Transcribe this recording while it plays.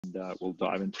and we'll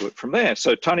dive into it from there.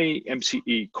 So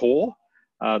TinyMCE Core,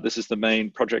 this is the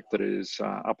main project that is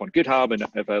up on GitHub and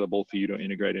available for you to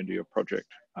integrate into your project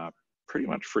pretty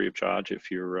much free of charge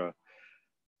if you're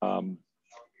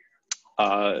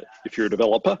a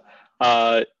developer.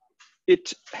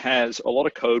 It has a lot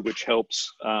of code which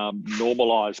helps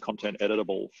normalize content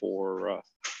editable for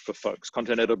folks.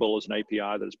 Content editable is an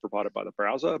API that is provided by the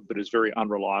browser, but is very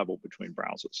unreliable between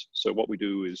browsers. So what we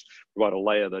do is provide a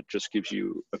layer that just gives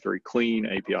you a very clean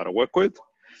API to work with,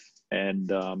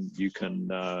 and you can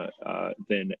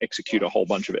then execute a whole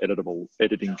bunch of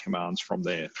editing commands from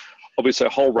there. Obviously,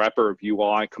 a whole wrapper of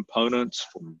UI components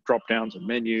from drop-downs and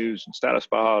menus and status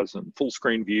bars and full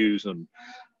screen views and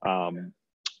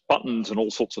buttons and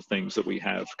all sorts of things that we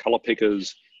have, color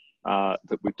pickers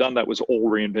that we've done. That was all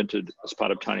reinvented as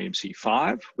part of TinyMCE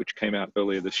 5, which came out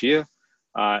earlier this year.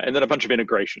 And then a bunch of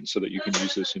integrations so that you can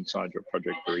use this inside your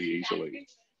project very easily.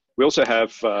 We also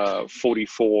have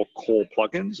 44 core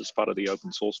plugins as part of the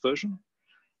open source version.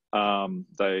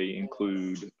 They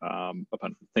include a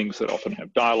bunch of things that often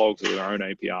have dialogues or their own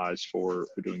APIs for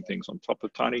doing things on top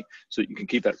of Tiny, so that you can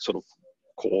keep that sort of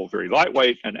core very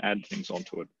lightweight and add things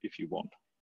onto it if you want.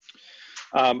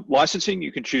 Licensing,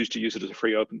 you can choose to use it as a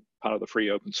free open part of the free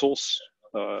open source,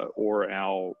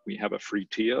 or we have a free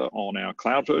tier on our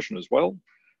cloud version as well.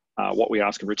 What we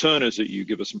ask in return is that you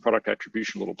give us some product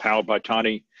attribution, a little powered by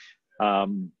Tiny,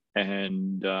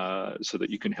 and so that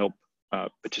you can help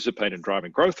participate in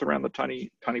driving growth around the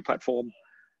Tiny platform,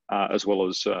 as well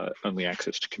as only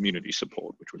access to community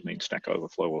support, which would mean Stack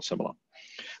Overflow or similar.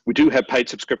 We do have paid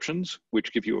subscriptions,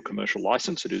 which give you a commercial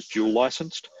license. It is dual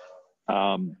licensed,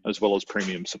 as well as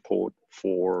premium support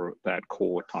for that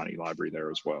core Tiny library there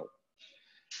as well.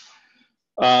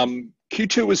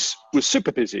 Q2 was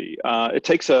super busy. It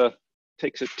takes a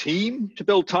team to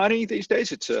build Tiny these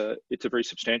days. It's a very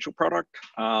substantial product,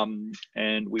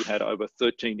 and we had over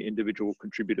 13 individual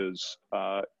contributors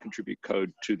contribute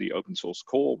code to the open source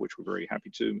core, which we're very happy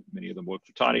to. Many of them work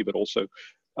for Tiny, but also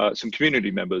some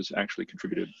community members actually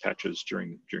contributed patches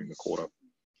during the quarter.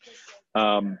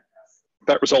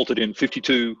 That resulted in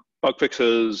 52 bug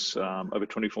fixes, over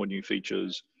 24 new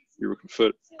features. You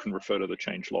can refer to the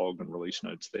changelog and release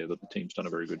notes there that the team's done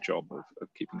a very good job of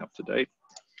keeping up to date.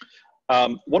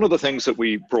 One of the things that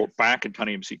we brought back in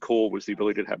TinyMCE Core was the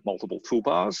ability to have multiple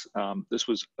toolbars. This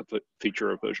was a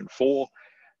feature of version 4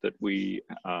 that we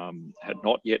had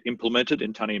not yet implemented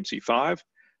in TinyMCE 5.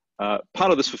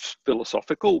 Part of this was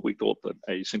philosophical. We thought that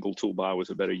a single toolbar was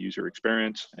a better user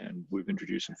experience, and we've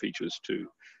introduced some features to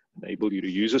enable you to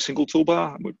use a single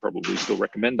toolbar, and we'd probably still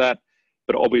recommend that.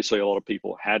 But obviously, a lot of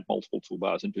people had multiple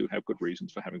toolbars and do have good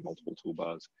reasons for having multiple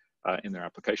toolbars in their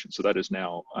application. So that has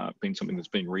now been something that's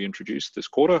been reintroduced this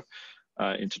quarter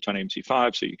into TinyMCE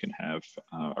 5, so you can have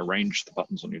arrange the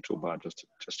buttons on your toolbar just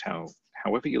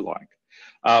however you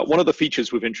like. One of the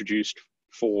features we've introduced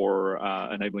for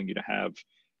enabling you to have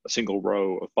a single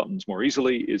row of buttons more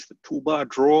easily is the toolbar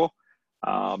drawer.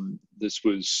 This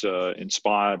was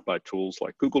inspired by tools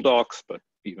like Google Docs, but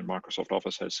even Microsoft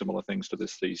Office has similar things to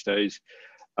this these days.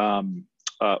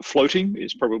 Floating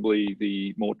is probably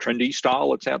the more trendy style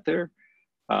that's out there.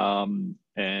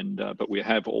 But we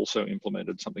have also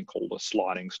implemented something called a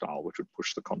sliding style, which would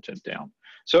push the content down.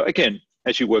 So again,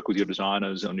 as you work with your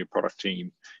designers on your product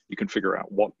team, you can figure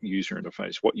out what user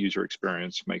interface, what user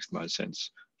experience makes the most sense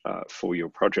for your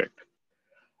project.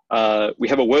 We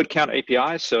have a word count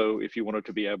API, so if you wanted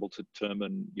to be able to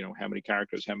determine, how many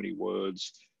characters, how many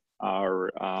words are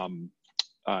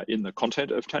in the content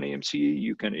of TinyMCE,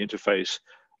 you can interface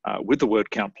with the word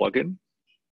count plugin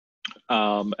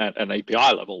at an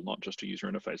API level, not just a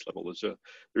user interface level.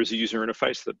 There is a user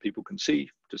interface that people can see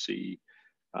to see,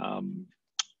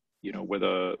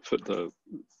 whether for the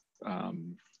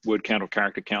word count or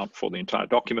character count for the entire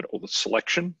document or the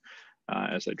selection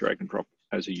as they drag and drop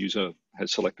as a user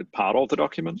has selected part of the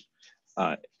document.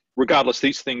 Regardless,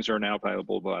 these things are now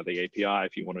available via the API.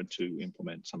 If you wanted to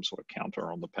implement some sort of counter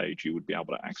on the page, you would be able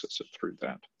to access it through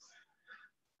that.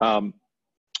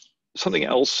 Something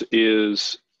else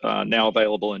is now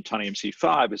available in TinyMCE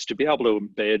 5 is to be able to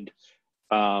embed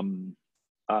an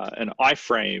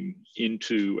iframe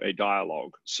into a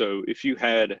dialog. So if you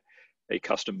had a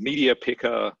custom media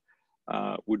picker,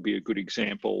 would be a good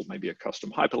example, maybe a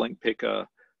custom hyperlink picker.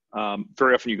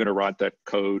 Very often you're going to write that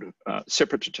code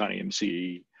separate to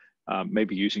TinyMCE,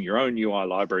 maybe using your own UI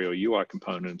library or UI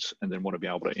components, and then want to be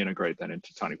able to integrate that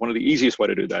into Tiny. One of the easiest way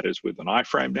to do that is with an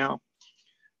iframe now.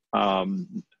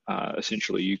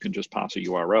 Essentially, you can just pass a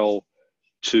URL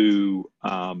to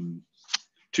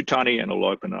Tiny, and it'll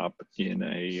open up in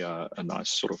a nice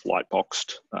sort of light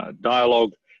boxed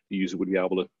dialog. the user would be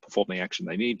able to perform the action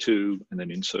they need to, and then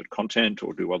insert content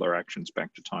or do other actions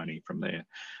back to Tiny from there.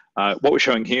 What we're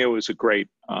showing here was a great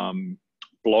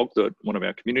blog that one of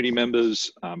our community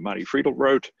members, Marty Friedel,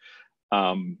 wrote.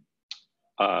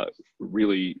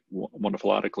 Really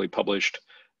wonderful article he published.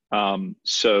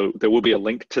 So there will be a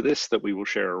link to this that we will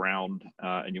share around,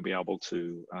 and you'll be able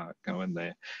to go in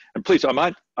there. And please, I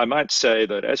might say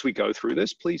that as we go through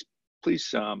this, please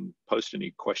post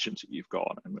any questions that you've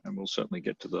got, and we'll certainly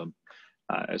get to them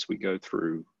as we go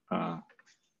through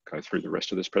the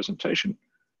rest of this presentation.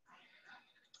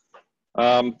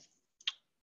 Putting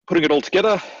it all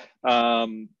together,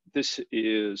 this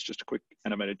is just a quick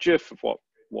animated GIF of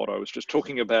what I was just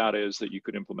talking about, is that you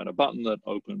could implement a button that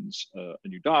opens a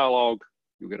new dialog.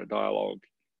 You'll get a dialog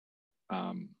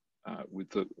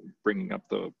with bringing up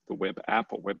the web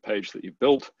app or web page that you've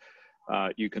built.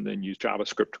 You can then use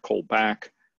JavaScript to call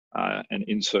back and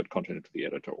insert content into the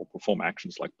editor or perform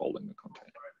actions like bolding the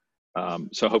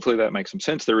content. So hopefully that makes some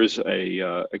sense. There is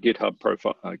a GitHub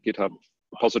profile, GitHub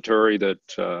repository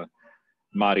that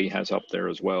Marty has up there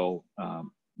as well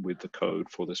with the code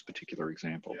for this particular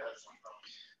example.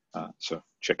 So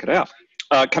check it out.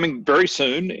 Coming very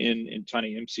soon in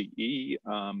TinyMCE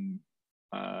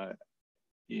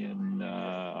in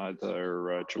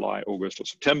either July, August, or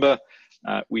September,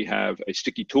 we have a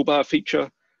sticky toolbar feature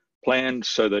planned,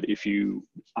 so that if you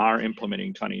are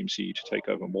implementing TinyMCE to take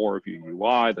over more of your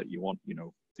UI, that you want,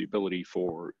 the ability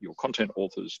for your content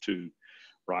authors to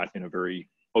write in a very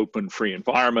open, free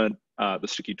environment, the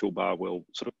sticky toolbar will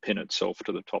sort of pin itself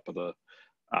to the top of the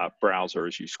browser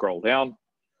as you scroll down.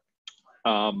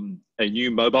 A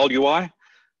new mobile UI,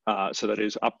 so that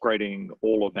is upgrading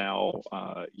all of our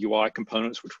UI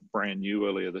components, which were brand new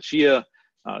earlier this year,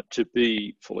 to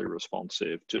be fully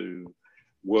responsive, to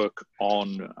work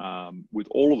on with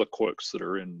all of the quirks that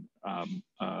are in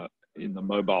the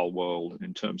mobile world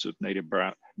in terms of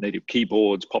native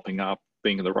keyboards popping up,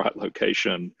 being in the right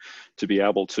location, to be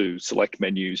able to select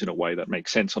menus in a way that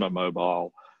makes sense on a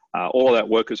mobile. All of that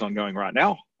work is ongoing right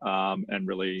now, and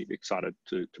really excited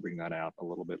to bring that out a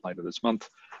little bit later this month.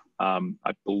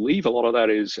 I believe a lot of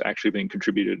that is actually being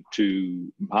contributed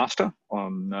to Master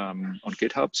on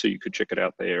GitHub, so you could check it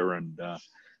out there and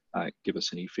give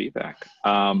us any feedback.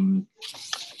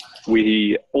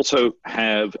 We also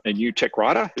have a new tech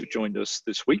writer who joined us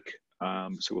this week.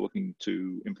 So we're looking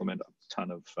to implement a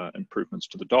ton of improvements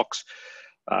to the docs.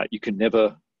 You can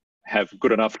never have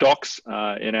good enough docs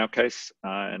in our case,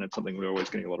 and it's something we're always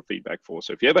getting a lot of feedback for.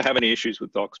 So if you ever have any issues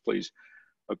with docs, please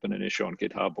open an issue on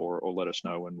GitHub or let us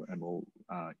know, and we'll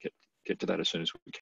get to that as soon as we can.